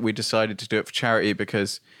glad that we decided to do it for charity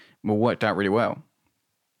because it worked out really well.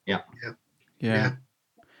 Yeah.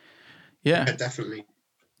 Yeah, definitely.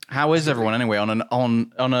 How is everyone anyway on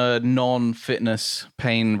a non-fitness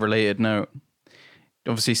pain related note?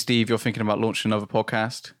 Obviously, Steve, you're thinking about launching another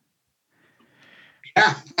podcast.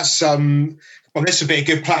 Yeah, that's well, this would be a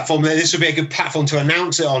good platform. This would be a good platform to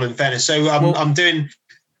announce it on, in fairness. So I'm going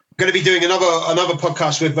to be doing another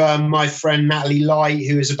podcast with my friend Natalie Light,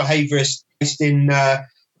 who is a behaviourist based in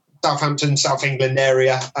Southampton, South England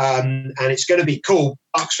area, and it's going to be called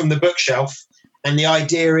Bucks from the Bookshelf. And the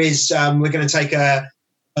idea is we're going to take a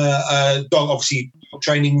dog, obviously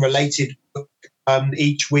training related book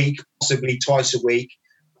each week, possibly twice a week.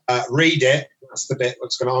 Read it. That's the bit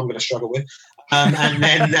I'm going to struggle with. And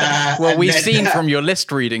then, we've seen from your list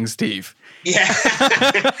reading, Steve. Yeah.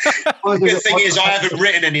 The good thing is I haven't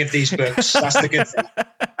written any of these books. That's the good thing.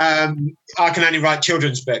 I can only write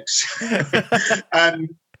children's books. We're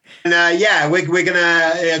going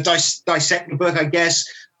to dissect the book, I guess,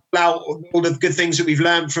 about all the good things that we've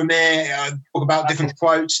learned from it, talk about different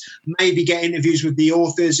quotes, maybe get interviews with the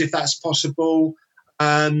authors if that's possible.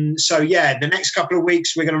 The next couple of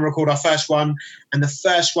weeks we're going to record our first one, and the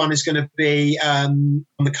first one is going to be on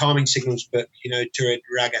the Calming Signals book, Turid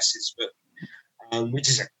Ragas's book, which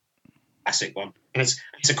is a classic one, and it's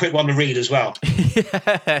a quick one to read as well.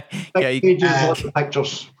 Lots of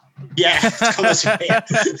pictures. Yeah,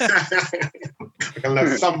 I'm going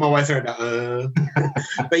to thumb my way through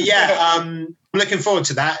that. But yeah, I'm looking forward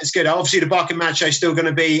to that. It's good. Obviously, the Barking Mad Show is still going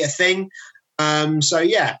to be a thing. I'm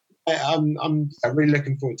really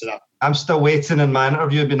looking forward to that. I'm still waiting, and my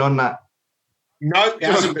interview has been on that. No, it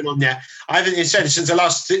hasn't been on yet. I haven't. It said since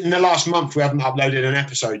in the last month we haven't uploaded an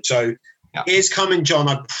episode. So it's coming, John.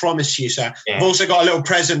 I promise you, sir. Yeah. I've also got a little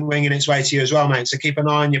present winging its way to you as well, mate. So keep an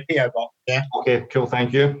eye on your PO box. Yeah. Okay. Cool.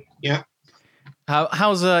 Thank you. Yeah.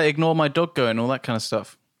 How's Ignore My Dog going? All that kind of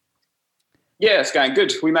stuff. Yeah, it's going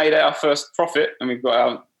good. We made our first profit, and we've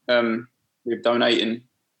got we're donating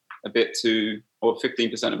a bit to, or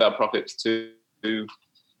 15% of our profits to. I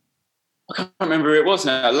can't remember who it was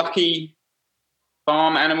now. Lucky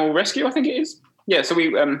Farm Animal Rescue, I think it is. Yeah, so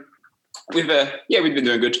we've been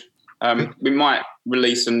doing good. We might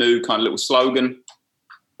release a new kind of little slogan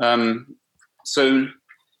soon,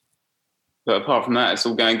 but apart from that, it's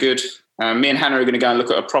all going good. Me and Hannah are going to go and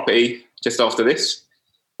look at a property just after this,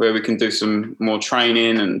 where we can do some more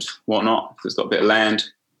training and whatnot. It's got a bit of land.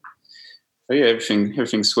 So yeah,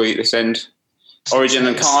 everything's sweet this end. Origin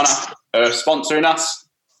and Kana are sponsoring us.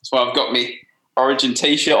 That's why I've got me Origin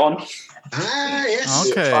t-shirt on. Ah,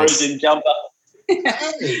 yes. Okay. Origin jumper.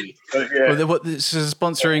 Hey. This is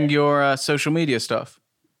sponsoring your social media stuff.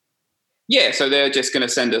 Yeah, so they're just going to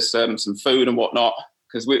send us some food and whatnot,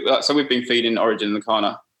 because we've been feeding Origin and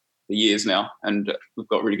Kana for years now, and we've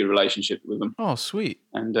got a really good relationship with them. Oh, sweet.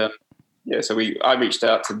 And so I reached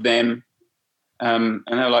out to them, and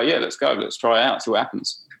they were like, "Yeah, let's go, let's try it out, see what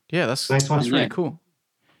happens." Yeah, that's really cool.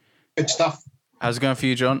 Good stuff. How's it going for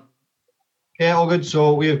you, John? Yeah, all good.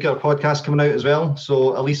 So we've got a podcast coming out as well.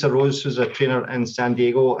 So Elisa Rose, who's a trainer in San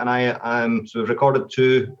Diego, and I so we've recorded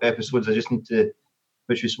 2 episodes. I just need to,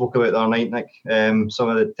 which we spoke about the other night, Nick, some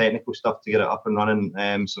of the technical stuff to get it up and running,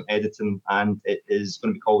 some editing, and it is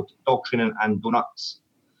going to be called Dog Training and Donuts.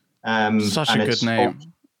 Such a good name.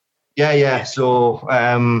 Yeah. So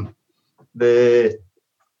I'm looking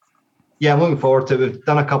forward to it. We've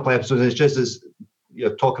done a couple of episodes. It's just as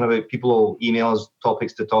talking about people email us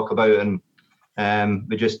topics to talk about, and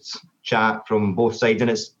we just chat from both sides.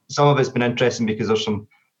 And some of it's been interesting because there's some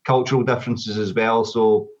cultural differences as well.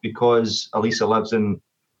 So because Elisa lives in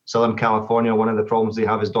Southern California, one of the problems they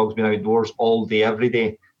have is dogs being outdoors all day, every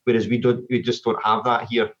day. Whereas we just don't have that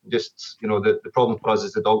here. Just, the problem for us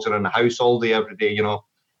is the dogs are in the house all day, every day,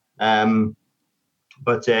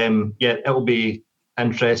 it'll be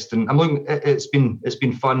interesting. It's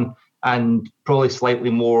been fun, and probably slightly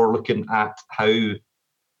more looking at how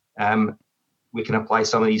we can apply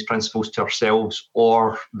some of these principles to ourselves,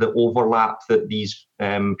 or the overlap that these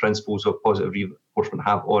principles of positive reinforcement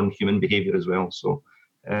have on human behaviour as well. So,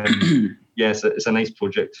 it's a nice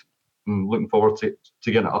project. I'm looking forward to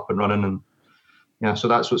getting it up and running, and so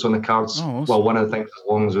that's what's on the cards. Oh, awesome. Well, one of the things,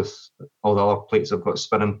 along with all the other plates I've got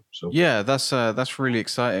spinning. So yeah, that's really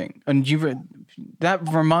exciting. And that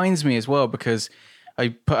reminds me as well, because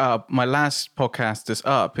I put out my last podcast that's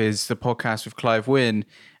up is the podcast with Clive Wynne,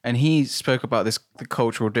 and he spoke about the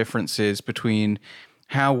cultural differences between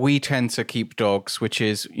how we tend to keep dogs, which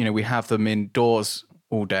is, we have them indoors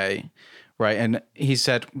all day, right? And he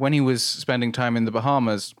said when he was spending time in the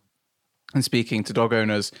Bahamas and speaking to dog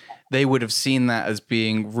owners, they would have seen that as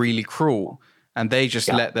being really cruel, and they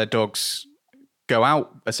just let their dogs go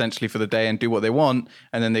out essentially for the day and do what they want,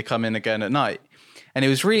 and then they come in again at night. And it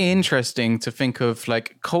was really interesting to think of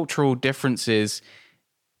like cultural differences,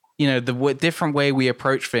 you know, the different way we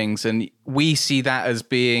approach things, and we see that as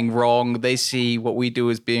being wrong. They see what we do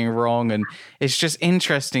as being wrong, and it's just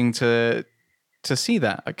interesting to see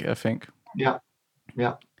that. I think. Yeah,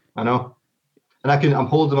 I know. And I'm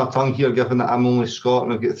holding my tongue here, given that I'm only Scot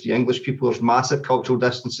and I've got 3 English people. There's massive cultural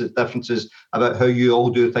differences about how you all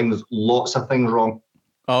do things. There's lots of things wrong.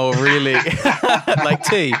 Oh, really? Like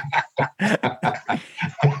tea?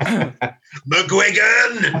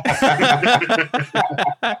 McGuigan!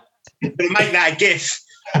 We'll make that a gif.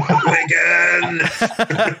 McGuigan!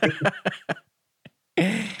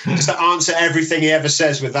 Just to answer everything he ever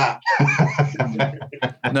says with that.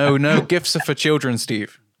 No, gifs are for children,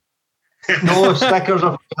 Steve. No, stickers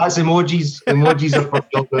are, that's emojis. Emojis are for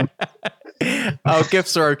children. Oh,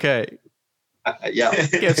 gifts are okay. Yeah.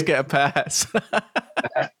 Gifts get a pass.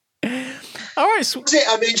 All right. So,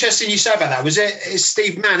 I'm interested you say about that. It's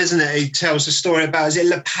Steve Mann, isn't it? He tells the story about, is it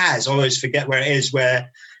La Paz? I always forget where it is,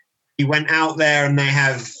 where he went out there and they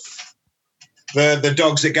have the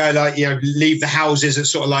dogs that go like, you know, leave the houses at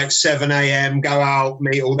sort of like 7 a.m, go out,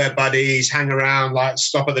 meet all their buddies, hang around, like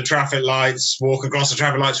stop at the traffic lights, walk across the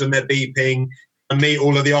traffic lights when they're beeping, and meet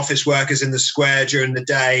all of the office workers in the square during the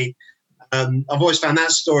day. I've always found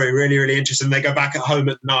that story really, really interesting. They go back at home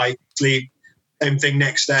at night, sleep, same thing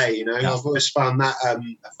next day. You know, I've always found that a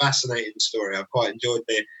fascinating story. I've quite enjoyed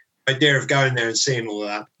the idea of going there and seeing all of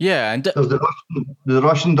that. Yeah, and there's the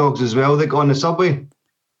Russian dogs as well. They go on the subway,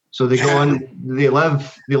 so they go on. They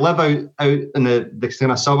live out in the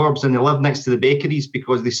kind of suburbs, and they live next to the bakeries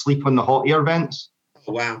because they sleep on the hot air vents.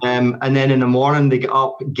 Oh, wow! And then in the morning they get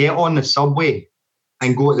up, get on the subway,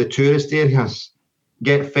 and go to the tourist areas,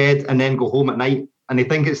 get fed, and then go home at night. And they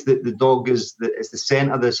think it's the dog is it's the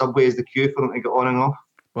centre of the subway is the queue for them to get on and off.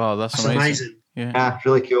 Wow, that's amazing. Yeah,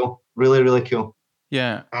 really cool. Really, really cool.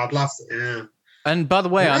 Yeah, I'd love to. Yeah. And by the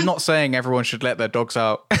way, I'm not saying everyone should let their dogs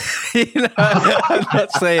out. You know, I'm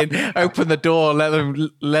not saying open the door, let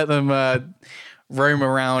them roam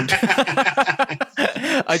around.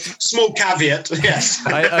 Small caveat, yes.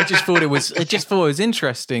 I just thought it was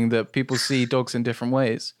interesting that people see dogs in different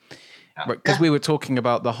ways. Because we were talking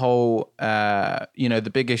about the whole,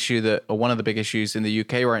 the big issue one of the big issues in the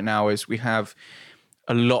UK right now is we have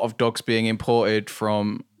a lot of dogs being imported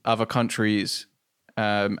from other countries.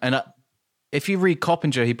 If you read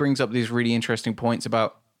Coppinger, he brings up these really interesting points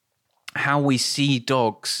about how we see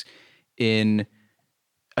dogs in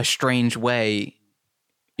a strange way.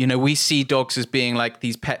 You know, we see dogs as being like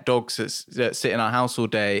these pet dogs that sit in our house all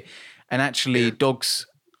day. And actually dogs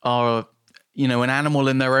are, you know, an animal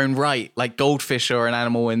in their own right, like goldfish are an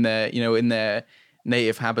animal in their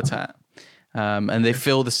native habitat. And they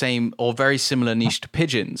fill the same or very similar niche to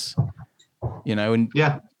pigeons, you know, and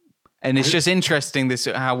and it's just interesting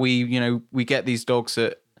how we get these dogs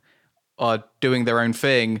that are doing their own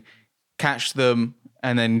thing, catch them,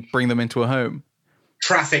 and then bring them into a home.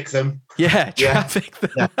 Traffic them. Yeah, traffic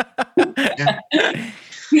them.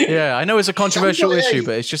 Yeah, I know it's a controversial issue,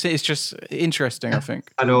 but it's just interesting, I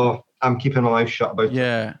think. I know. I'm keeping my mouth shut about it.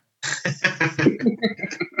 Yeah.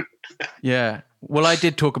 Yeah. Well, I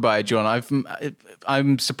did talk about it, John.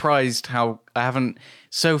 I'm surprised how I've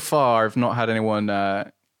not had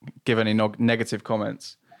anyone give any negative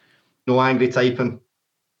comments. No angry typing.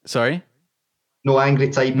 Sorry? No angry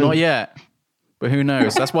typing. Not yet. But who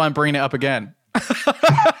knows? That's why I'm bringing it up again.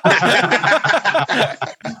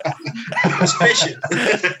 Suspicion.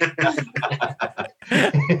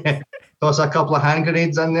 Toss a couple of hand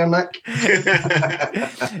grenades in there, Nick.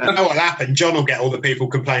 I know what'll happen. John will get all the people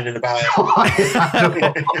complaining about it.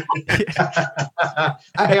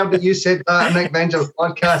 I heard that you said that, Nick Venger's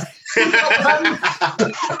podcast.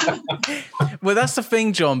 Well, that's the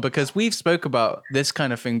thing, John, because we've spoke about this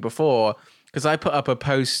kind of thing before, because I put up a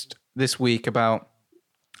post this week about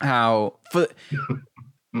how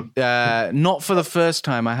not for the first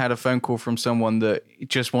time I had a phone call from someone that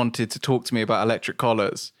just wanted to talk to me about electric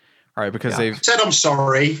collars. All right, because they've said, I'm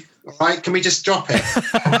sorry. All right, can we just drop it?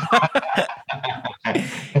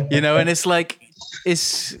 You know, and it's like,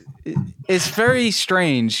 it's very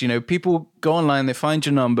strange. You know, people go online, they find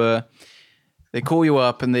your number, they call you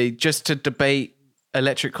up, and they just to debate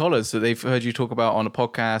electric collars that they've heard you talk about on a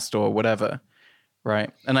podcast or whatever. Right.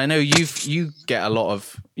 And I know you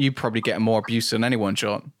probably get more abuse than anyone,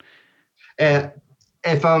 John.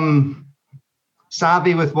 If I'm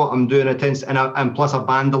savvy with what I'm doing, and plus I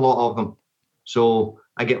banned a lot of them. So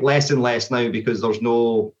I get less and less now because there's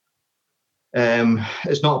no,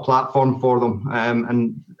 it's not a platform for them.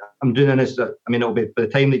 And I'm doing this, I mean, it'll be by the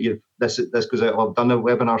time that this goes out, I've done the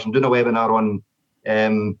webinars. I'm doing a webinar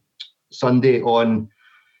on Sunday on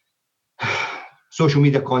social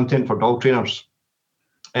media content for dog trainers.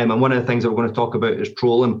 And one of the things that we're going to talk about is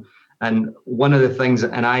trolling. And one of the things,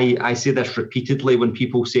 and I say this repeatedly when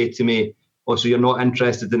people say to me, oh, so you're not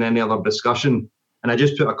interested in any other discussion. And I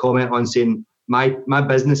just put a comment on saying, my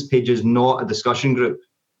business page is not a discussion group.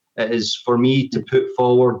 It is for me to put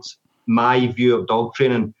forward my view of dog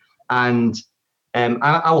training. And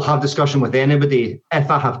I'll have discussion with anybody if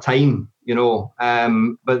I have time, you know.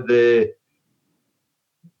 But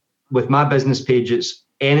with my business page, it's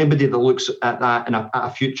anybody that looks at that at a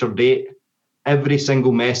future date. Every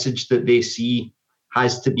single message that they see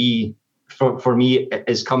has to be, for me,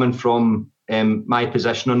 is coming from my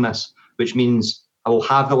position on this, which means I will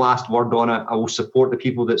have the last word on it. I will support the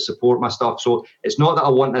people that support my stuff. So it's not that I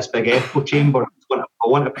want this big echo chamber. I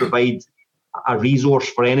want to provide a resource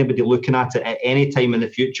for anybody looking at it at any time in the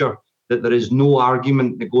future, that there is no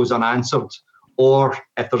argument that goes unanswered, or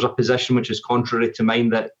if there's a position which is contrary to mine,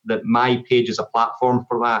 that my page is a platform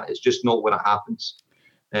for that. It's just not where it happens.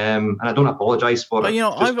 And I don't apologise for it. But, you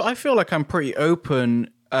know, I feel like I'm pretty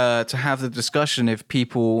open to have the discussion if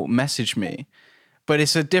people message me. But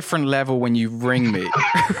it's a different level when you ring me,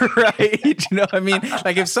 right? You know what I mean?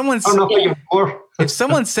 Like if someone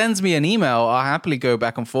sends me an email, I'll happily go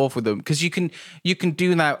back and forth with them, because you can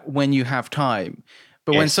do that when you have time.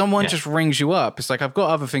 But when someone just rings you up, it's like, I've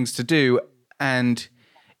got other things to do. And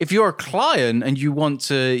if you're a client and you want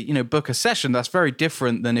to, you know, book a session, that's very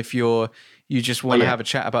different than if you just want to have a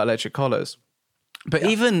chat about electric collars. But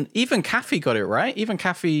even Kathy got it, right? Even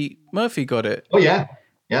Kathy Murphy got it. Oh yeah,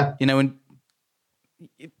 yeah. You know, and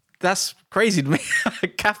that's crazy to me.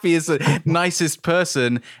 Kathy is the nicest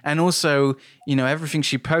person, and also, you know, everything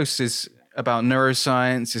she posts is about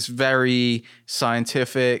neuroscience. It's very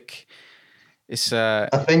scientific. It's I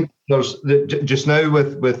think there's just now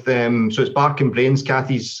with so it's Bark and Brains,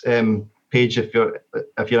 Kathy's page, if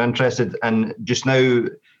you're interested. And just now,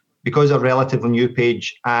 because a relatively new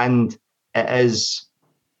page, and it is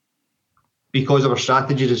because of our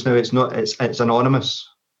strategy just now, it's anonymous.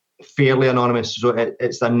 Fairly anonymous, so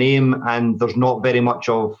it's a name, and there's not very much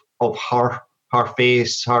of her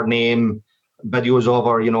face, her name, videos of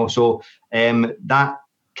her, you know. So that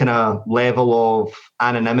kind of level of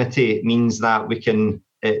anonymity means that we can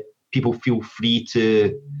people feel free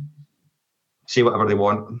to say whatever they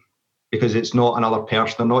want, because it's not another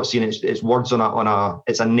person. They're not seeing it's words on a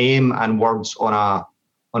it's a name and words on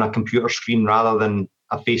a computer screen, rather than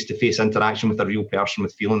a face-to-face interaction with a real person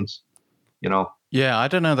with feelings, you know. Yeah, I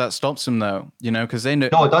don't know that stops them though, you know, because they know.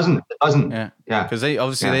 No, it doesn't. It doesn't. Yeah, because they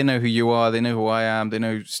obviously they know who you are, they know who I am, they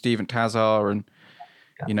know who Steve and Taz are, and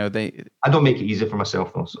you know they. I don't make it easy for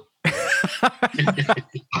myself though. So.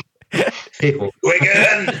 People.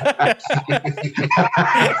 Wigan.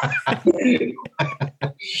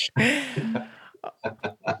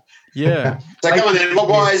 Yeah. So come on then.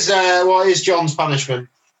 What is John's punishment?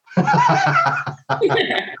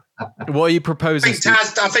 What are you proposing?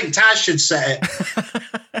 I think Taz should set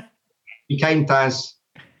it. Be kind, Taz.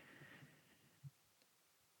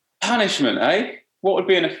 Punishment, eh? What would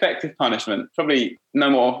be an effective punishment? Probably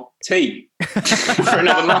no more tea for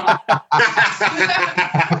another month.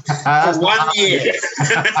 For 1 year.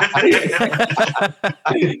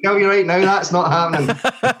 I can tell you right now, that's not happening.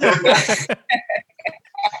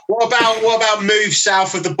 What about move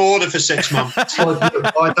south of the border for 6 months?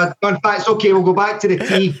 In fact, it's okay. We'll go back to the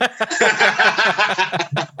tea.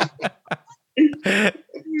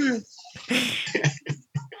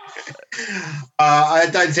 I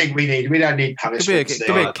don't think we don't need punishment. Could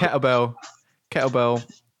be a kettlebell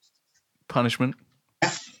punishment.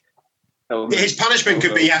 His punishment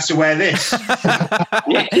could be he has to wear this.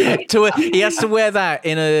 He has to wear that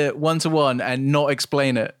in a 1-to-1 and not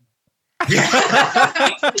explain it.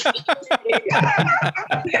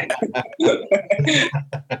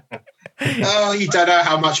 Oh, you don't know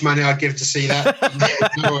how much money I'd give to see that.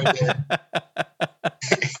 No idea.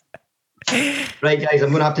 Right, guys, I'm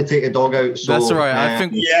going to have to take the dog out. So, that's all right.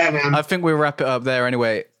 Man. I think we'll wrap it up there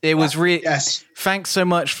anyway. It was really. Yes. Thanks so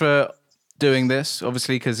much for doing this,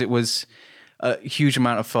 obviously, because it was a huge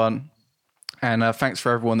amount of fun. And thanks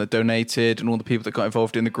for everyone that donated and all the people that got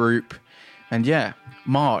involved in the group. And yeah,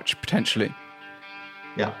 March potentially.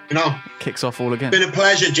 Yeah. Kicks off all again. Been a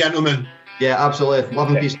pleasure, gentlemen. Yeah, absolutely. Love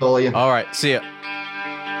and peace to all of you. All right. See ya.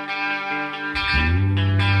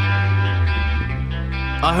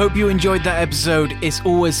 I hope you enjoyed that episode. It's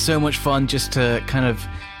always so much fun just to kind of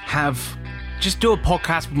have just do a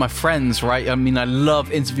podcast with my friends, right? I mean, I love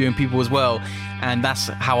interviewing people as well, and that's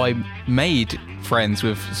how I made friends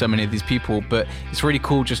with so many of these people. But it's really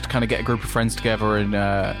cool just to kind of get a group of friends together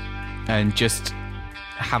and just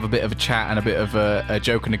have a bit of a chat and a bit of a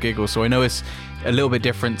joke and a giggle. So I know it's a little bit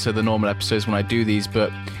different to the normal episodes when I do these,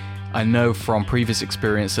 but I know from previous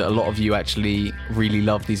experience that a lot of you actually really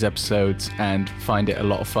love these episodes and find it a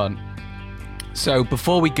lot of fun. So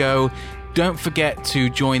before we go, don't forget to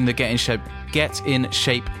join the Get in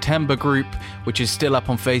Shape-Tember group, which is still up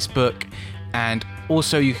on Facebook. And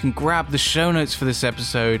also you can grab the show notes for this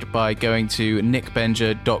episode by going to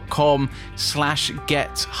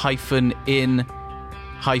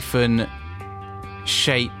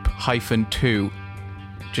nickbenja.com/get-in-shape-2.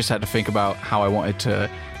 Just had to think about how I wanted to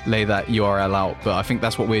lay that URL out, but I think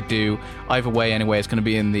that's what we'd do. Either way, anyway, it's going to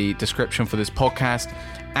be in the description for this podcast.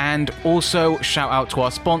 And also shout out to our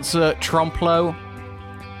sponsor, Tromplo,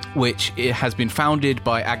 which it has been founded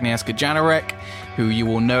by Agnieszka Janarek, who you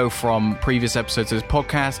will know from previous episodes of this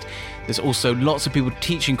podcast. There's also lots of people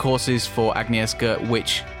teaching courses for Agnieszka,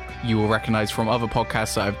 which you will recognize from other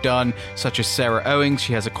podcasts that I've done, such as Sarah Owings.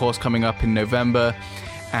 She has a course coming up in November,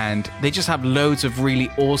 and they just have loads of really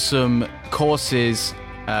awesome courses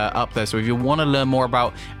up there. So if you want to learn more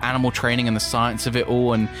about animal training and the science of it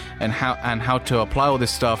all, and how to apply all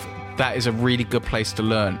this stuff, that is a really good place to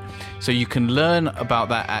learn. So you can learn about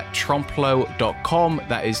that at tromplo.com.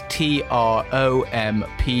 That is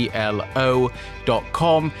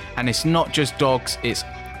TROMPLO.com. And it's not just dogs, it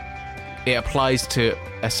applies to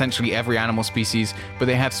essentially every animal species, but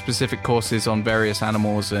they have specific courses on various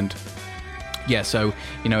animals. And yeah, so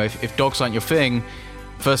if dogs aren't your thing,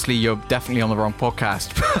 firstly, you're definitely on the wrong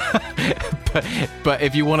podcast. but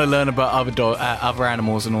if you want to learn about other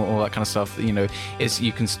animals and all that kind of stuff,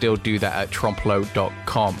 you can still do that at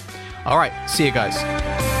tromplo.com. All right, see you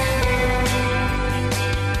guys.